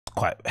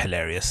quite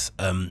hilarious.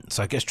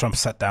 So I guess Trump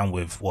sat down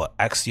with what,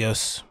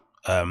 Axios,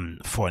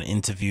 for an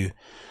interview.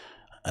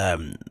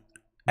 Um,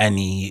 and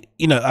he,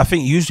 I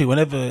think usually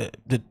whenever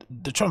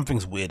the Trump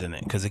thing's weird in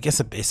it, because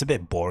it's a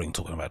bit boring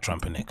talking about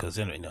Trump in it, because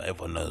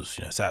everyone knows,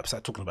 start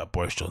talking about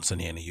Boris Johnson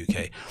here in the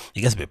UK,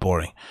 it gets a bit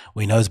boring.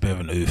 We know it's a bit of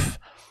an oof,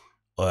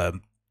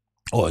 um,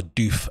 or a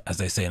doof, as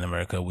they say in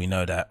America. We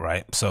know that,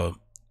 right? So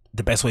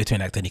the best way to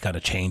enact any kind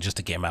of change is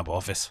to get him out of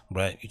office,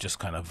 right? You just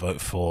kind of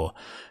vote for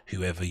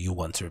whoever you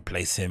want to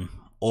replace him,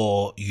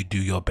 or you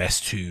do your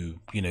best to,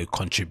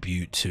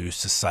 contribute to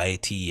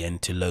society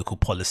and to local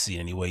policy in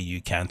any way you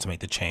can to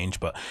make the change.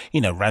 But,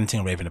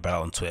 ranting and raving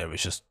about on Twitter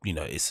is just,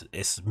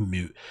 it's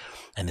moot,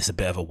 and it's a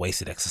bit of a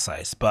wasted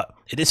exercise. But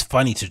it is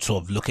funny to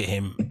sort of look at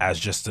him as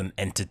just an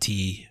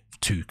entity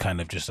to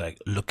kind of just like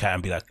look at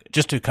and be like,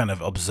 just to kind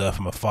of observe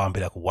from afar and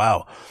be like,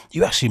 wow,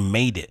 you actually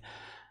made it.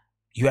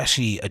 You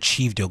actually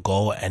achieved your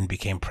goal and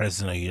became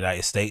president of the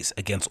United States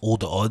against all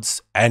the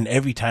odds. And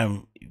every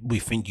time we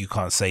think you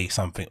can't say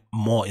something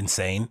more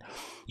insane,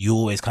 you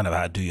always kind of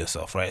outdo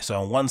yourself, right?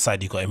 So on one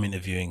side, you got him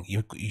interviewing,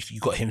 you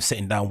got him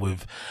sitting down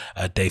with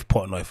Dave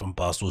Portnoy from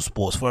Barstool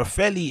Sports for a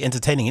fairly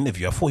entertaining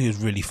interview. I thought he was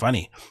really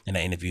funny in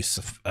that interview,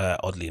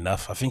 oddly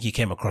enough. I think he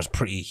came across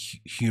pretty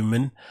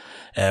human.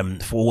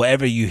 For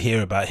whatever you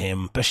hear about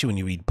him, especially when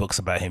you read books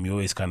about him, you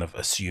always kind of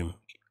assume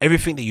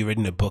everything that you read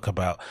in a book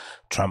about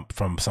Trump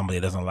from somebody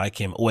that doesn't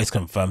like him always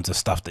confirms the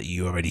stuff that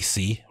you already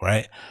see,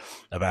 right?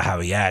 About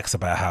how he acts,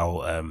 about how,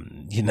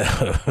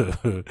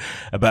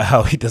 about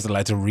how he doesn't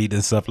like to read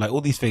and stuff. Like all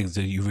these things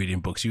that you read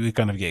in books, you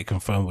kind of get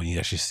confirmed when you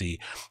actually see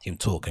him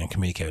talk and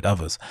communicate with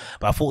others.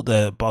 But I thought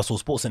the Barstool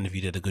Sports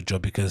interview did a good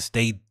job, because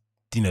Dave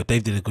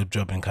did a good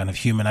job in kind of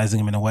humanizing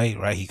him in a way,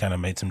 right? He kind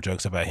of made some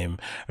jokes about him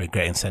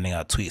regretting sending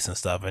out tweets and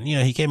stuff. And,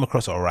 he came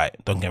across all right.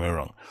 Don't get me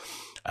wrong.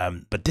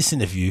 But this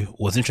interview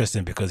was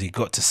interesting because he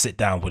got to sit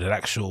down with an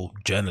actual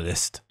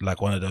journalist,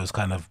 like one of those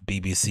kind of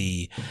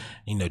BBC,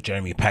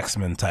 Jeremy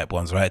Paxman type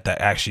ones, right?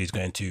 That actually is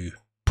going to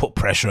put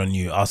pressure on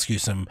you, ask you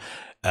some,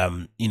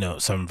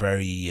 some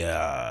very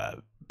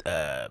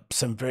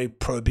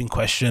probing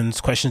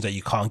questions that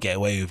you can't get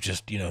away with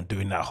just,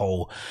 doing that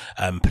whole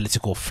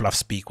political fluff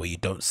speak where you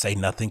don't say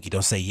nothing, you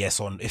don't say yes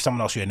on. If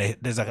someone asks you, and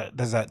there's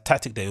a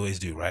tactic they always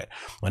do, right?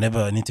 Whenever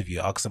an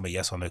interviewer asks them a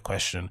yes or no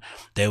question,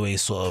 they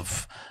always sort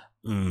of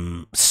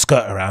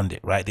skirt around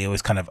it, right? They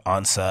always kind of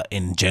answer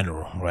in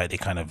general, right? They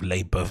kind of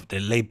lay both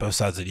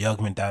sides of the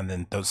argument down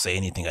and don't say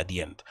anything at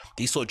the end.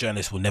 These sort of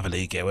journalists will never let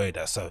you get away with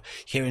that. So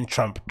hearing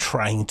Trump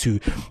trying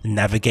to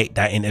navigate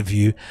that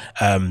interview,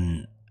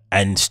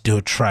 and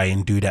still try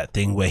and do that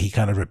thing where he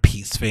kind of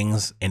repeats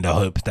things in the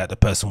hope that the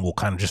person will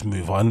kind of just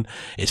move on,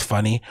 it's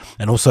funny.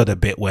 And also the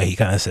bit where he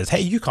kind of says, hey,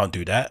 you can't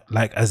do that,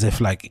 like as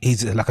if like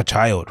he's like a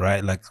child,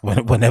 right? Like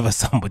whenever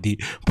somebody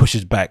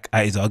pushes back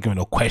at his argument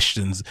or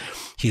questions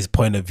his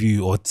point of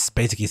view, or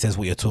basically says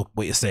what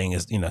you're saying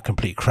is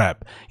complete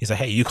crap, he's like,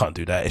 hey, you can't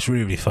do that. It's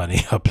really, really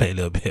funny. I'll play a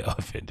little bit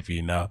of it for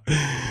you now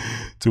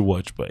to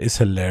watch, but it's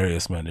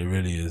hilarious, man. It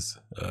really is.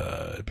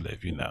 I'll play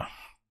it for you now.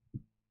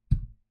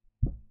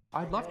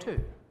 I'd love to.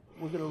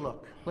 We're going to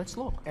look. Let's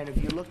look. And if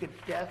you look at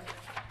death,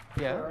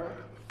 Yeah.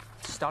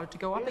 Started to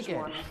go up here's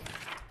again. one.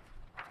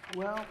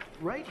 Well,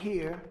 right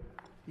here,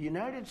 the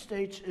United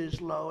States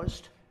is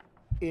lowest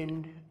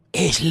in...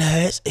 It's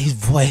hilarious. His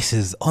voice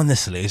is,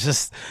 honestly, it's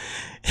just,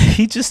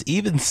 he just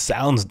even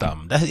sounds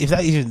dumb. Is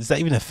that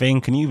even a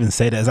thing? Can you even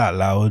say that out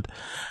loud?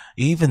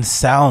 He even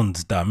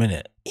sounds dumb,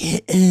 innit?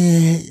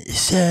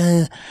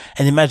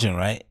 And imagine,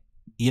 right?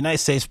 The United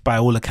States, by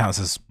all accounts,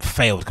 has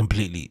failed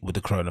completely with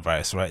the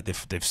coronavirus, right?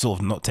 They've sort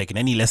of not taken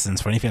any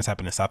lessons for anything that's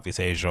happened in Southeast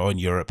Asia or in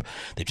Europe.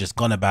 They've just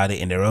gone about it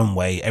in their own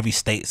way. Every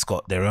state's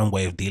got their own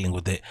way of dealing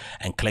with it,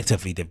 and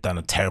collectively they've done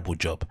a terrible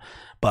job.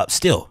 But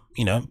still,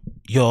 your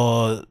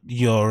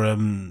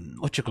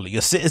what you call it,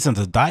 your citizens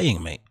are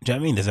dying, mate. Do you know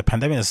what I mean? There's a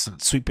pandemic that's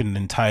sweeping the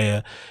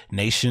entire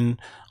nation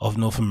of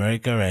North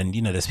America, and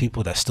there's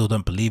people that still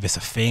don't believe it's a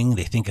thing.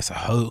 They think it's a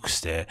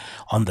hoax. They're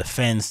on the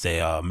fence.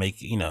 They are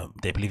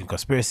they believe in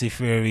conspiracy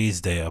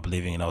theories. They are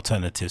believing in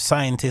alternative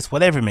scientists,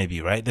 whatever it may be,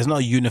 right? There's no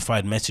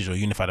unified message or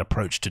unified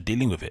approach to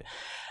dealing with it.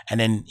 And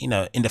then,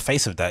 in the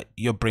face of that,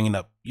 you're bringing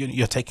up,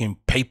 you're taking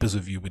papers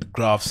with you with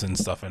graphs and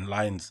stuff and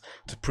lines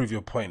to prove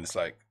your point. It's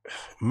like,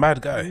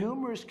 mad guy. In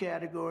numerous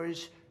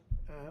categories,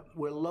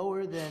 we're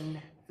lower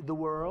than the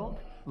world.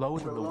 Lower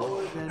than the Lower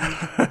world.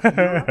 than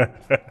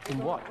Europe. In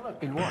what?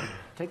 Look. In what?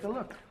 Take a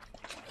look.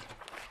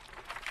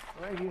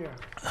 Right here.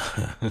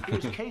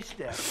 Here's case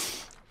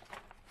death.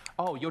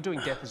 Oh, you're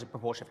doing death as a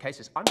proportion of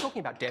cases. I'm talking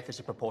about death as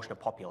a proportion of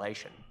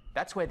population.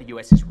 That's where the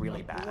US is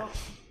really bad.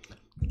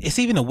 It's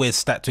even a weird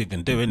stat to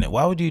even do, isn't it?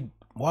 Why would you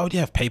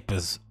have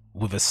papers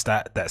with a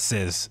stat that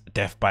says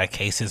death by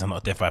cases and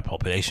not death by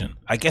population?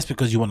 I guess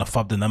because you want to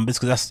fob the numbers,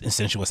 because that's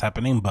essentially what's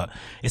happening. But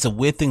it's a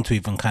weird thing to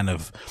even kind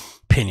of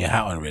pin your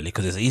hat on, really,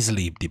 because it's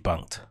easily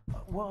debunked.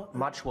 Well,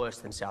 Much worse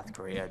than South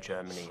Korea,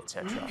 Germany,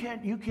 etc.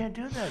 you can't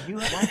do that. You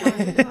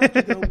have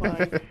to go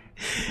by.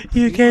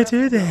 You can't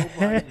do have to go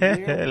by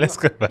that. where- Let's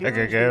go look, back here's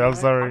again. the- I'm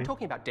sorry. I'm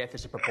talking about death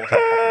as a proportion of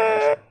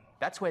population.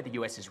 That's where the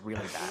US is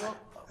really bad.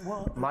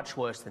 Well, Much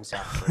worse than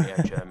South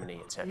Korea, Germany,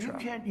 you etc.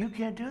 can't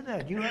do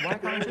that. You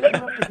have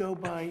to go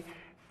by.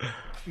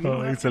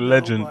 Oh, he's a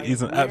legend.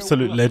 He's an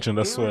absolute legend,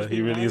 I swear.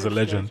 He really is a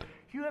legend.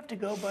 You have to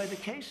go by the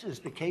cases.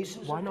 The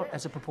cases. Why not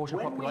as a proportion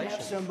of when we have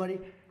population? somebody,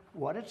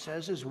 what it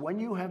says is when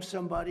you have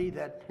somebody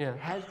that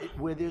has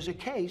where there's a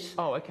case.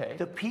 Oh, okay.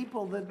 The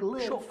people that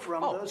live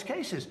from those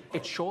cases.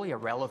 It's surely a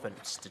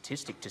relevant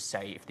statistic to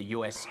say if the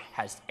US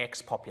has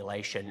X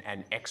population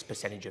and X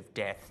percentage of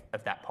death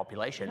of that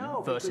population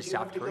versus you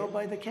South have to Korea. go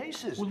by the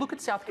cases. Well, look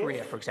at South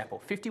Korea, for example.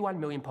 51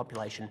 million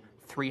population,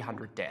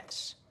 300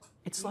 deaths.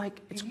 It's like,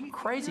 it's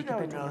crazy you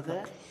don't compared to know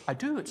that. I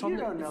do. It's on You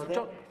don't know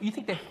that. You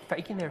think they're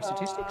faking their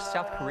statistics,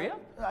 South Korea?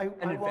 I An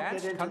won't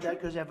advanced get into country?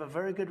 that because I have a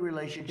very good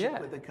relationship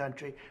with the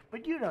country,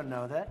 but you don't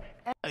know that.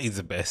 He's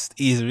the best.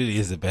 He really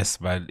is the best,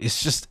 man.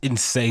 It's just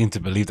insane to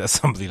believe that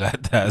somebody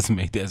like that has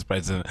made it as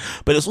president.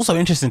 But it's also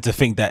interesting to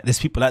think that there's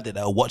people out there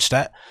that will watch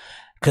that,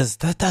 because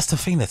that's the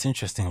thing that's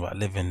interesting about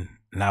living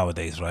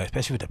nowadays, right?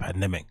 Especially with the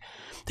pandemic.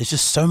 There's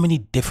just so many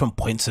different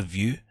points of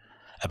view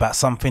about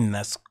something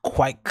that's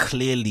quite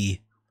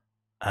clearly,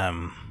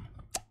 I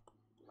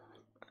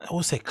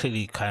would say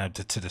clearly kind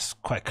of to this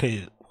quite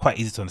clear, quite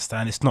easy to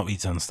understand. It's not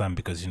easy to understand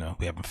because, you know,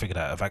 we haven't figured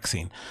out a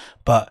vaccine,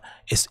 but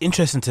it's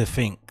interesting to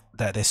think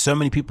that there's so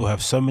many people who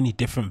have so many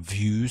different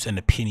views and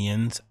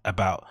opinions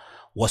about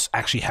what's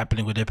actually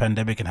happening with the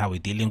pandemic and how we're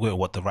dealing with it,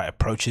 what the right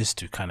approach is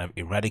to kind of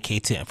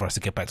eradicate it and for us to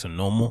get back to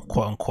normal,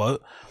 quote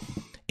unquote.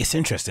 It's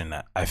interesting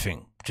that I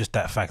think just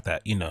that fact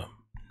that, you know,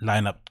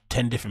 line up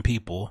 10 different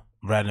people,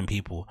 random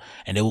people,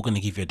 and they're all going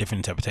to give you a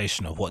different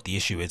interpretation of what the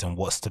issue is and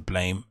what's to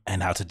blame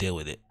and how to deal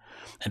with it.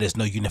 And there's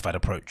no unified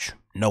approach.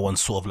 No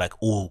one's sort of like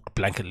all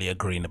blanketly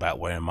agreeing about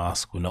wearing a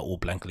mask. We're not all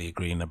blanketly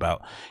agreeing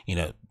about, you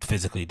know,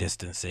 physically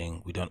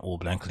distancing. We don't all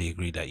blanketly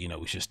agree that, you know,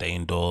 we should stay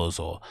indoors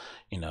or,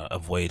 you know,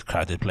 avoid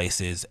crowded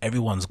places.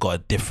 Everyone's got a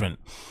different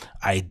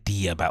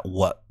idea about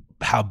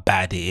how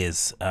bad it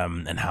is,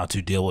 and how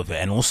to deal with it.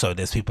 And also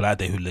there's people out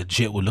there who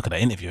legit will look at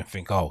that interview and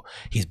think, oh,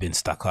 he's been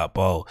stuck up.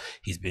 Oh,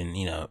 he's been,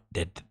 you know,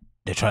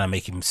 they're trying to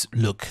make him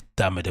look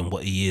dumber than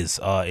what he is.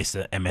 Oh, it's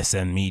the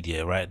MSN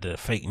media, right? The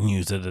fake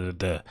news.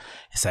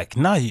 It's like,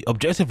 no,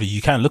 objectively,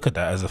 you can't look at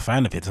that as a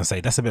fan of it and say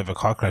that's a bit of a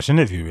car crash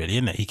interview, really,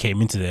 isn't it? He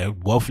came into there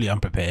woefully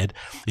unprepared.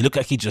 He looked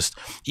like he just,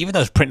 even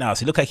those printouts,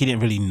 he looked like he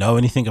didn't really know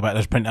anything about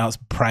those printouts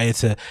prior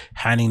to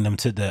handing them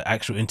to the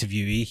actual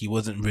interviewee. He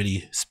wasn't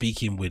really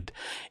speaking with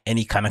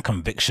any kind of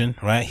conviction,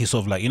 right? He's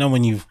sort of like, you know,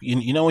 when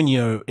when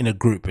you're in a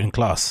group in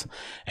class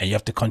and you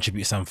have to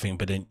contribute something,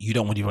 but then you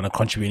don't really want to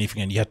contribute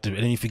anything, and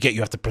then you forget you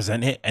have to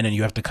present it, and then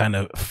you have to kind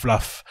of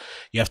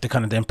you have to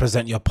kind of then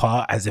present your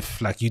part as if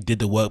like you did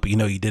the work, but you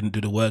know you didn't do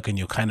the work, and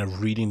you're kind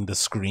of reading the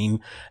screen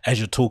as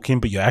you're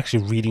talking, but you're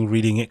actually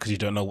reading it because you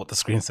don't know what the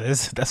screen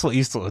says. That's what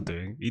he's sort of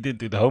doing. He didn't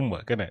do the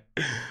homework, innit?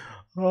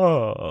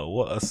 Oh,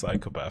 what a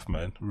psychopath,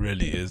 man.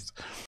 Really is.